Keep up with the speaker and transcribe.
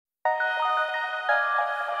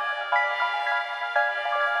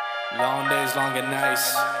Long days, longer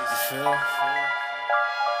nights, you feel?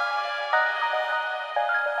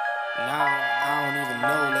 Now, I don't even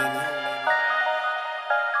know lately.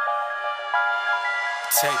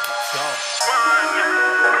 Take it, go.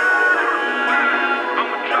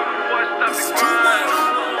 It's too much.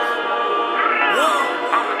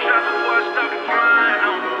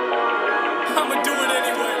 I'ma do it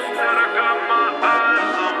anyway.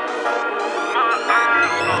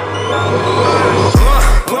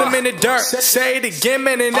 Put them in the dirt, say it again,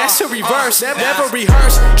 man, and that's a reverse. Never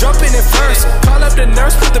rehearse, jumping in first. Call up the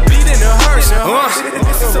nurse, put the beat in the hearse.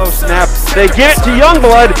 Low snap. They get to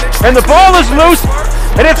Youngblood, and the ball is loose,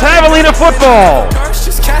 and it's Javelina football.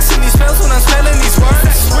 Just casting these spells when I'm spelling these words.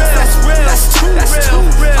 That's real, that's too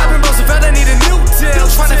real. I've been Roosevelt, I need a new deal.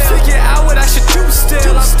 Trying to figure out what I should do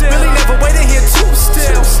still. I'm really never waiting here too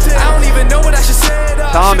still. I don't even know what I should say.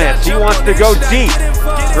 Thomas, he wants to go deep.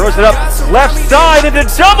 Throws it up left side into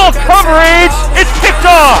double coverage. It's picked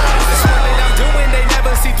off.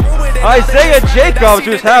 Isaiah Jacobs,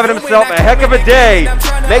 who's having himself a heck of a day,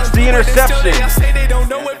 makes the interception.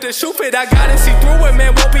 I gotta see through it,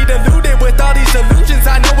 man, won't be deluded with all these illusions.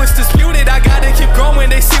 I know it's disputed, I gotta keep growing.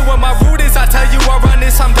 They see what my root is. I tell you I run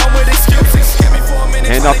this, I'm done with excuses.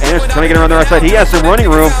 Hand off Anderson, trying to get around the right side. He has some running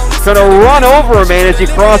room. Trying to run over a man as he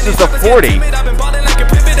crosses the 40.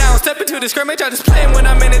 Step into the scrimmage, I just play when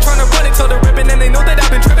I'm in it, trying to run it till the ribbon, and they know that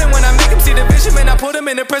I've been tripping when I make them see the vision, man. I put them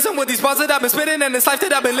in the prison with these bars that I've been spitting, and this life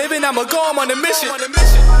that I've been living, I'ma go, I'm on a mission.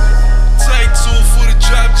 Take two for the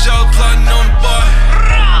drop, jaw plotting on the bar.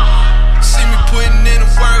 See me putting in the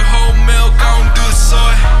work, whole milk, I don't do the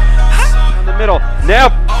soy. In the middle,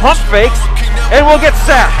 now pump fakes, and we'll get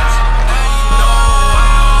sacked.